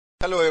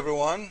Hello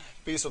everyone,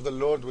 peace of the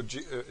Lord with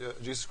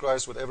Jesus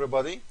Christ with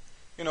everybody.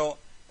 You know,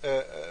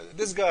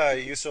 this guy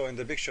you saw in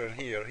the picture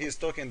here, he's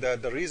talking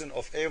that the reason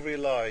of every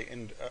lie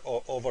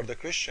over the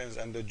Christians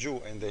and the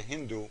Jew and the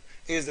Hindu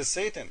is the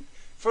Satan.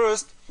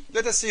 First,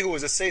 let us see who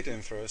is the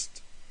Satan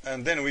first,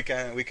 and then we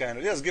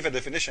can just give a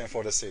definition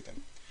for the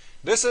Satan.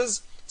 This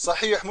is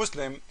Sahih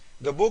Muslim,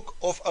 the book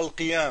of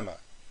Al-Qiyamah,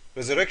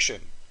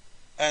 resurrection,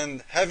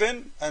 and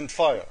heaven and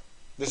fire.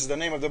 This is the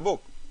name of the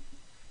book.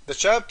 The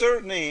chapter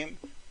name,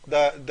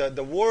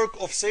 the work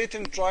of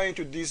Satan trying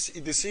to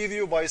deceive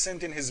you by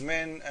sending his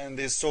men and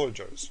his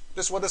soldiers.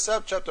 This is what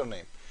the chapter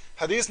name.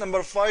 Hadith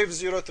number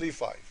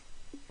 5035.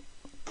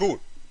 Cool.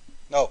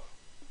 Now,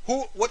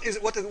 what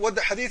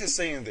the hadith is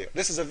saying there?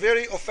 This is a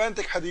very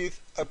authentic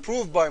hadith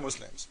approved by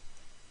Muslims.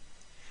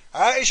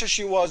 Aisha,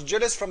 she was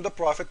jealous from the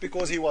Prophet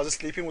because he was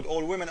sleeping with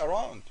all women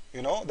around.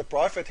 You know, the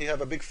Prophet, he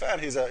have a big fan.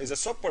 He's a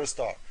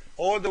superstar.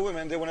 All the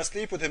women, they want to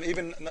sleep with him,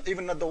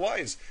 even not the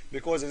wives,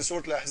 because in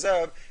Surah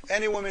Al-Ahzab,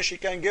 any woman, she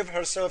can give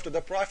herself to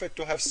the Prophet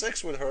to have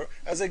sex with her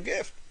as a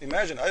gift.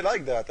 Imagine, I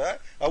like that. Huh?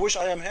 I wish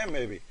I am him,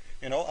 maybe.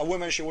 You know, a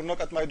woman, she will knock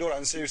at my door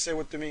and say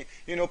to me,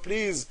 you know,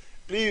 please,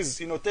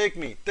 you know, take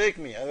me.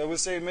 And I will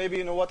say, maybe,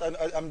 you know what,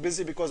 I'm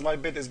busy because my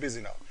bed is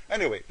busy now.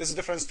 Anyway, this is a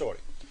different story.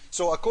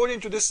 So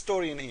according to this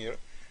story in here,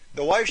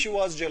 the wife, she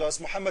was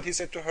jealous. Muhammad, he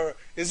said to her,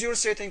 is your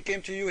Satan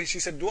came to you? She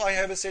said, do I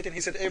have a Satan? He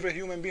said, every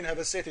human being have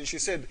a Satan. She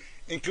said,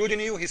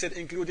 including you? He said,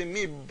 including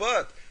me.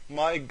 But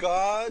my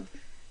God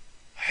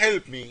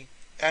helped me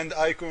and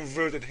I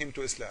converted him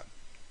to Islam.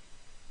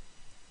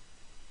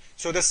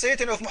 So the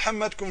Satan of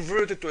Muhammad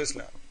converted to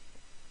Islam.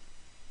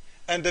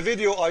 And the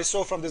video I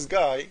saw from this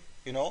guy,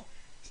 you know,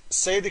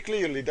 said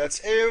clearly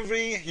that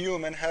every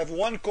human have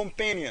one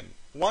companion,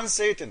 one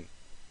Satan.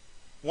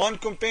 One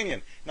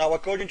companion. Now,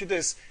 according to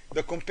this,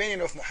 the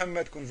companion of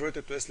Muhammad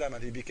converted to Islam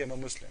and he became a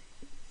Muslim.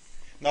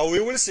 Now,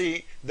 we will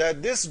see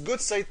that this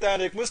good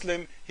satanic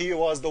Muslim, he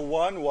was the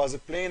one who was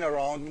playing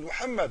around with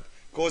Muhammad,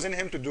 causing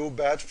him to do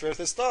bad,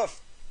 filthy stuff.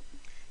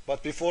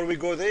 But before we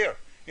go there,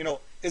 you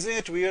know, isn't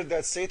it weird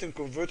that Satan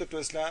converted to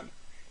Islam?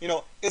 You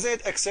know, isn't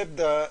it accept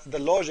the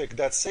logic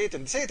that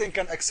Satan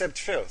can accept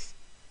filth?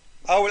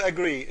 I will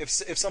agree.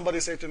 If somebody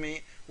say to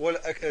me, well,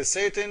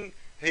 Satan,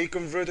 he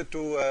converted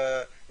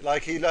to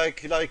he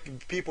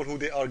like people who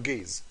they are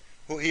gays,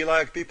 he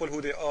like people who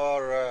they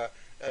are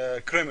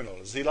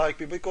criminals. He like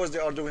people because they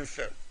are doing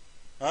filth,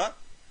 huh?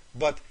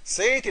 But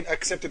Satan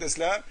accepted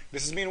Islam.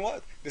 This is mean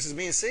what? This is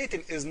mean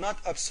Satan is not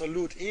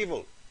absolute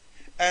evil.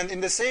 And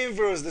in the same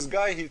verse, this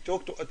guy he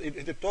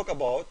talk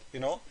about, you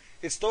know,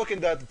 it's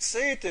talking that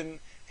Satan,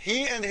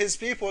 he and his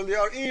people, they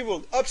are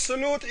evil,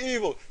 absolute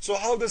evil. So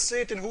how does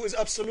Satan, who is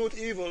absolute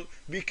evil,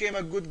 became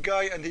a good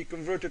guy and he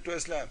converted to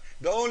Islam?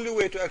 The only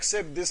way to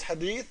accept this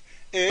hadith,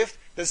 if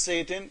the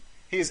Satan,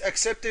 he is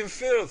accepting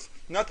filth,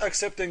 not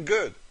accepting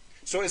good.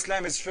 So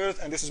Islam is filth,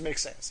 and this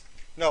makes sense.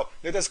 Now,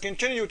 let us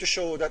continue to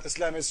show that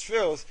Islam is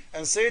filth,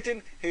 and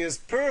Satan, he is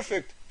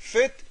perfect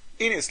fit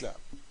in Islam.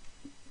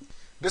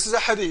 This is a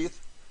hadith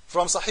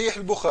from Sahih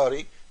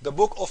al-Bukhari, the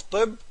book of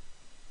Tibb,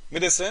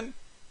 medicine,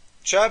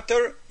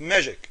 chapter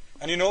magic.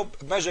 And you know,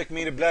 magic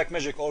means black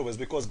magic always,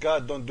 because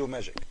God don't do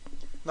magic.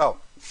 Now,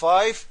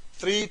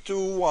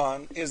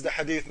 5321 is the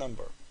hadith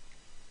number.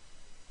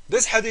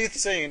 This hadith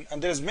saying,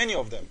 and there's many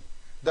of them,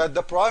 that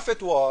the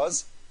Prophet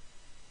was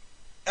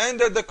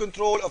under the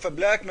control of a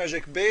black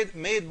magic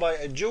made by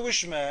a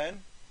Jewish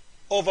man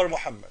over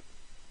Muhammad.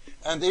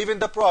 And even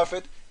the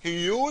Prophet,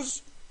 he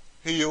used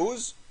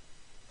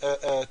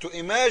to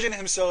imagine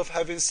himself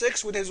having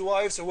sex with his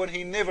wives when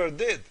he never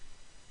did.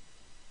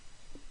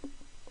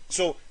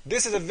 So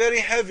this is a very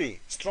heavy,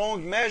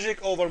 strong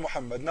magic over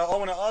Muhammad. Now I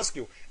want to ask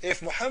you,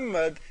 if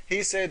Muhammad,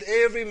 he said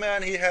every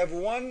man he have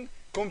one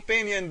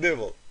companion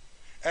devil,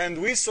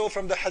 and we saw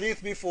from the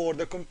hadith before,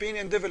 the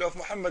companion devil of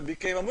Muhammad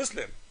became a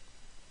Muslim.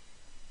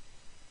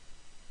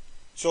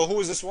 So who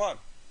is this one?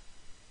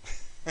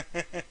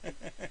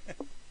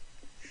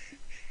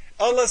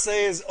 Allah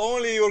says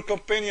only your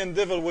companion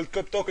devil will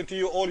keep talking to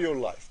you all your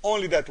life.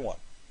 Only that one.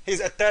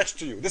 He's attached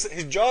to you.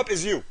 His job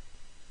is you.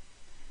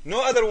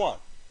 No other one.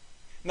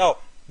 Now,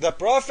 the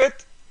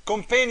Prophet,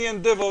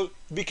 companion devil,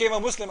 became a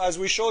Muslim, as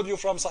we showed you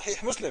from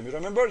Sahih Muslim. You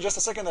remember just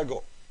a second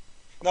ago.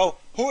 Now,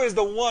 who is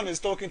the one who is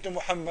talking to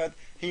Muhammad?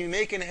 He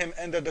making him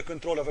under the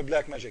control of a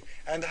black magic.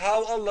 And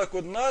how Allah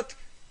could not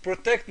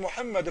protect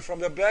Muhammad from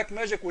the black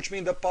magic, which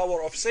means the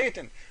power of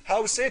Satan.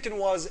 How Satan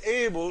was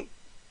able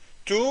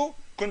to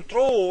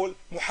control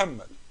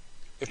Muhammad,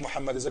 if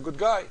Muhammad is a good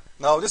guy.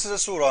 Now, this is a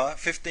surah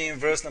 15,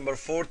 verse number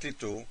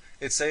 42.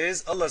 It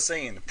says, Allah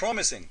saying,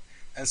 promising,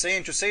 and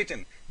saying to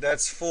Satan,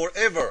 that's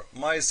forever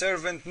my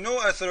servant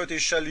no authority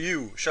shall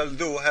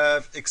do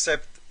have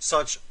except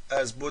such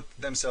as put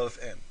themselves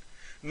in.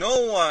 No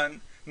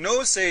one,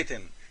 no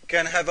Satan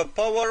can have a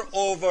power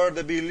over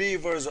the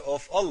believers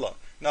of Allah.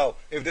 Now,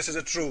 if this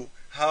is true,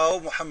 how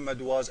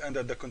Muhammad was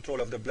under the control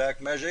of the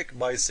black magic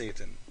by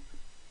Satan?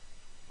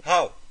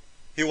 How?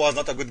 He was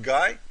not a good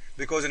guy?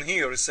 Because in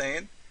here it's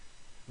saying,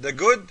 the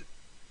good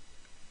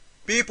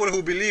people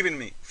who believe in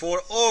me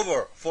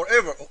forever,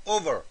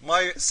 over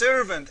my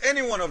servant,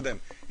 any one of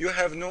them, you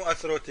have no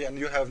authority and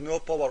you have no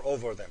power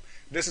over them.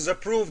 This is a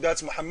proof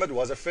that Muhammad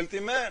was a filthy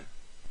man.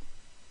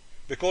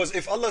 Because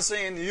if Allah is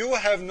saying you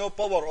have no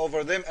power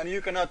over them and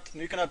you cannot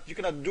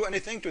do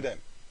anything to them,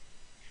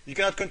 you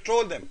cannot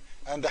control them,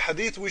 and the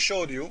hadith we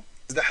showed you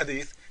is the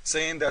hadith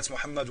saying that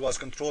Muhammad was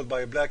controlled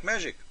by black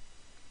magic.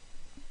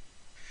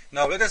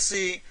 Now let us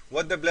see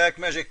what the black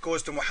magic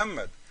caused to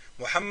Muhammad.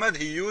 Muhammad,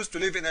 he used to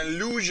live in an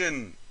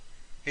illusion.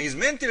 He is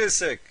mentally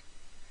sick.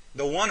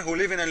 The one who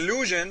live in an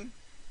illusion,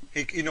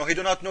 he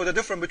do not know the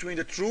difference between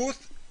the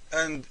truth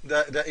and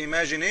the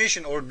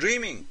imagination or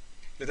dreaming.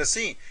 Let us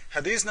see.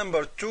 Hadith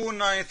number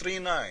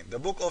 2939, the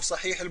book of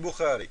Sahih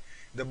al-Bukhari,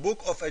 the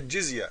book of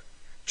Al-Jizya,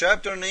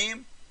 chapter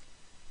name,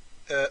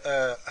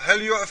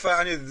 هل يعفى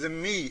عن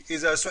الذمي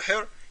إذا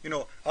سحر?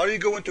 Are you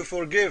going to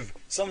forgive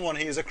someone,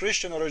 he is a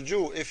Christian or a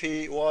Jew, if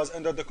he was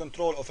under the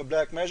control of a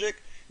black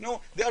magic?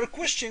 No, they are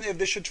questioning if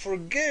they should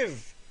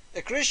forgive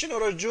a Christian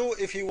or a Jew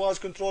if he was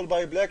controlled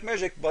by black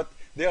magic, but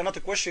they are not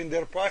questioning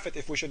their prophet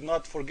if we should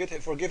not forgive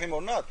him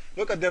or not.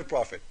 Look at their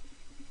prophet.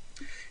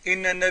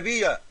 Inna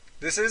Nabiya,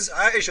 this is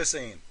Aisha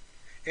saying,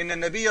 Inna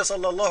Nabiya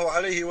sallallahu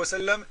alayhi wa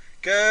sallam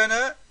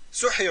kana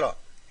suhira.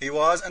 He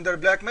was under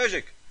black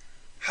magic.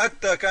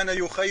 Hatta kana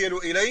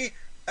yukhayalu ilayh,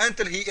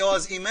 until he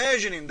was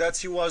imagining that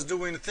he was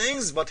doing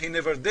things but he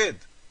never did.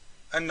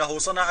 أنه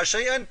صنع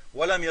شيئا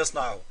ولم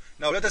يصنعه.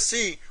 Now let us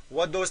see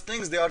what those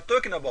things they are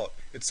talking about.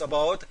 It's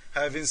about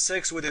having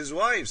sex with his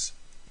wives.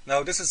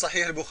 Now this is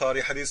Sahih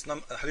al-Bukhari, hadith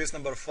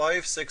number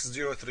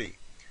 5603.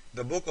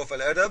 The book of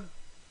Al-Adab.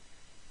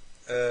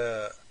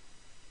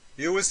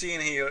 You will see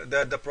in here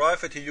that the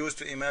Prophet, he used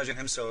to imagine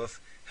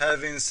himself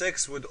having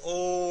sex with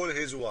all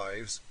his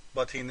wives,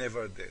 but he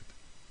never did.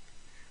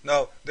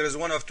 Now there is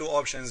one of two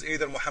options.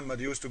 Either Muhammad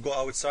used to go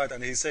outside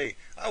and he say,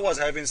 I was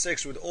having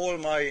sex with all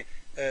my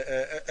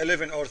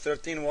 11 or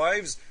 13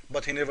 wives,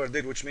 but he never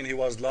did, which means he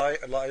was liar,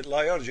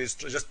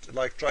 just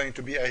like trying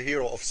to be a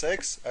hero of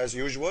sex as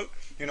usual,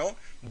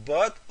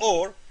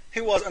 or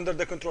he was under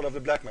the control of the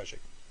black magic.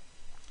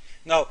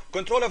 Now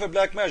control of a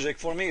black magic,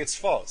 for me it's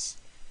false.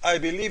 I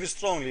believe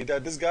strongly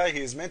that this guy, he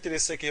is mentally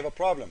sick, he have a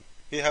problem.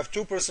 He have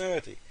two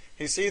personality.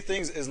 He see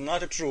things is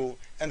not true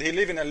and he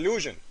live in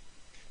illusion.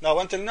 Now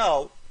until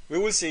now we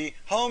will see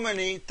how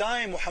many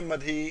times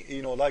Muhammad,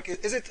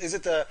 is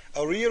it a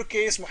real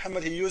case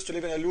Muhammad, he used to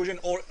live in illusion,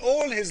 or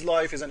all his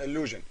life is an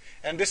illusion?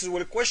 And this is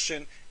will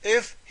question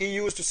if he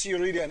used to see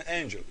really an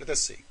angel. Let us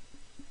see.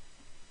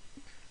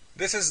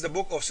 This is the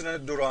book of Sunan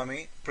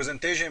al-Durami,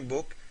 presentation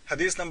book,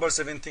 hadith number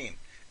 17.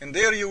 And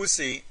there you will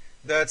see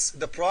that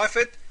the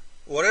Prophet,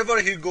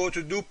 wherever he go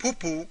to do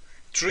poo-poo,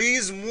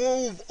 trees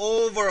move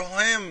over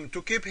him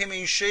to keep him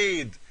in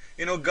shade.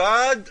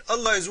 God,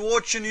 Allah is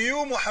watching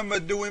you,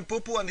 Muhammad, doing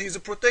poo-poo, and He's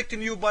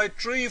protecting you by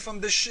tree from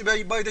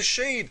by the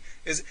shade.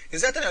 Is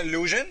that an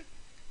illusion?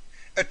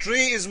 A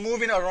tree is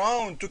moving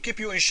around to keep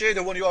you in shade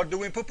when you are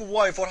doing poo-poo.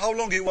 Why? For how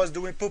long he was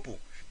doing poo-poo?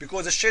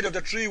 Because the shade of the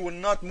tree will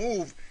not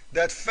move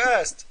that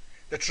fast.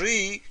 The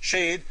tree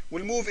shade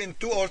will move in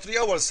 2 or 3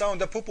 hours.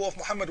 Sound the poo-poo of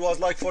Muhammad was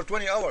like for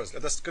 20 hours.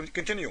 Let us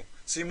continue.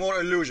 See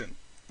more illusion.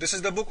 This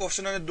is the book of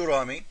Sunan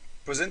al-Durami,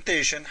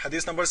 presentation,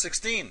 hadith number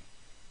 16.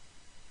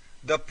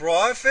 The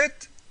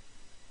Prophet,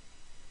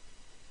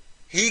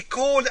 he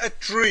called a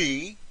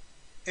tree,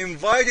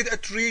 invited a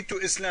tree to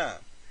Islam,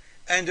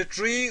 and the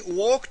tree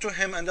walked to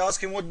him and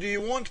asked him, what do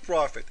you want,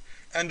 Prophet?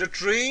 And the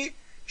tree,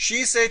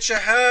 she said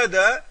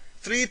Shahada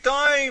 3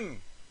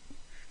 times,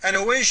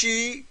 and when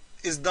she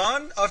is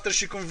done, after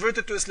she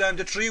converted to Islam,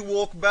 the tree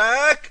walked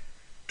back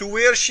to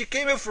where she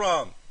came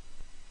from.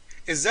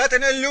 Is that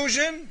an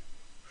illusion,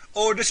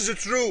 or this is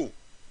true?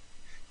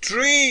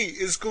 Tree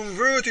is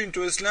converting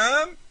to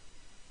Islam.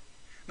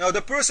 Now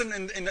the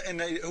person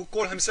who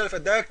called himself a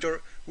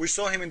doctor, we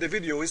saw him in the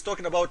video, he's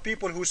talking about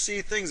people who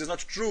see things is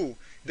not true.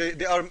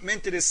 They are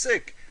mentally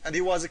sick, and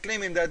he was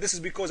claiming that this is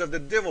because of the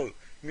devil,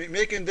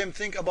 making them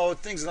think about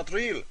things not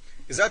real.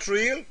 Is that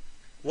real?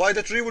 Why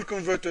the tree will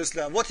convert to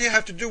Islam? What he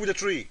have to do with the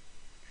tree?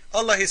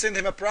 Allah, he sent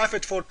him a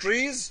prophet for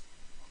trees?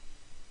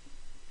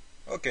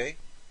 Okay,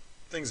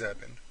 things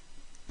happened.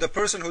 The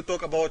person who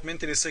talk about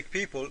mentally sick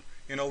people,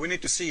 we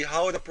need to see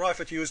how the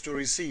prophet used to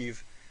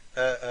receive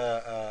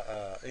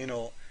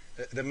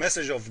the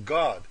message of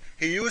God.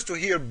 He used to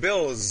hear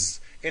bells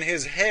in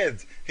his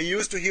head. He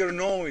used to hear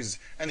noise,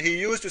 and he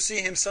used to see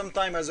him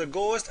sometime as a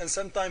ghost, and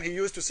sometime he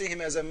used to see him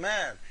as a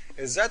man.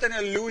 Is that an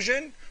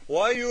illusion?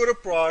 Why you're a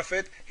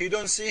prophet, he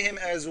don't see him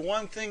as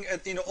one thing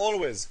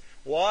always?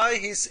 Why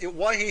he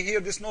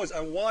hear this noise,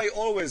 and why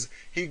always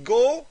he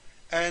go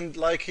and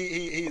like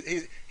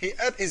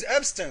his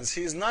absence,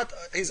 he's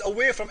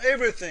away from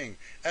everything,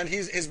 and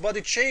his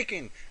body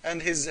shaking,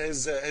 and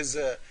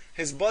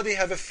his body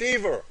have a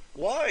fever.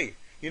 Why?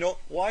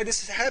 Why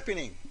this is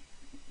happening?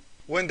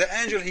 When the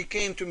angel he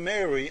came to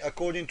Mary,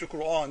 according to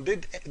Quran,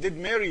 did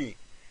Mary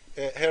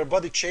her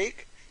body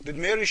shake? Did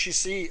Mary she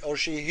see or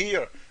she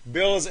hear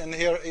bells in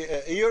her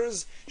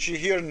ears? She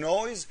hear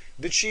noise?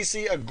 Did she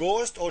see a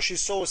ghost or she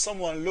saw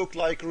someone look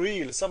like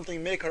real,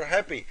 something make her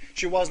happy?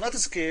 She was not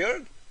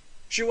scared.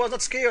 She was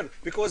not scared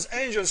because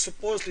angels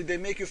supposedly they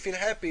make you feel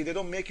happy. They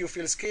don't make you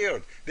feel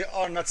scared. They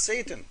are not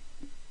Satan.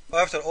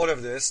 After all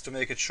of this, to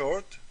make it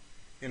short,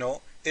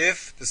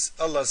 if this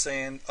Allah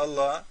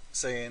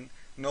saying,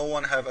 no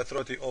one have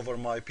authority over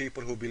my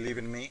people who believe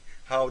in me,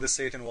 how the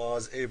Satan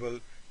was able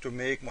to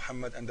make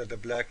Muhammad under the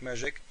black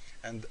magic,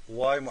 and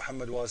why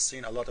Muhammad was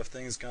seen, a lot of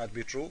things cannot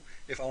be true.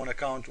 If I want to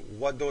count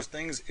what those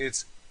things,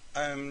 it's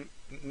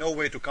no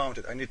way to count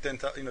it. I need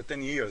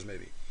 10 years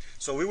maybe.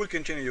 So we will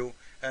continue,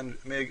 and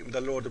make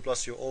the Lord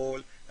bless you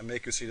all and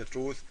make you see the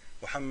truth.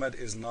 Muhammad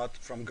is not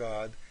from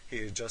God. He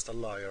is just a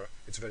liar.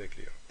 It's very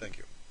clear. Thank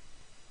you.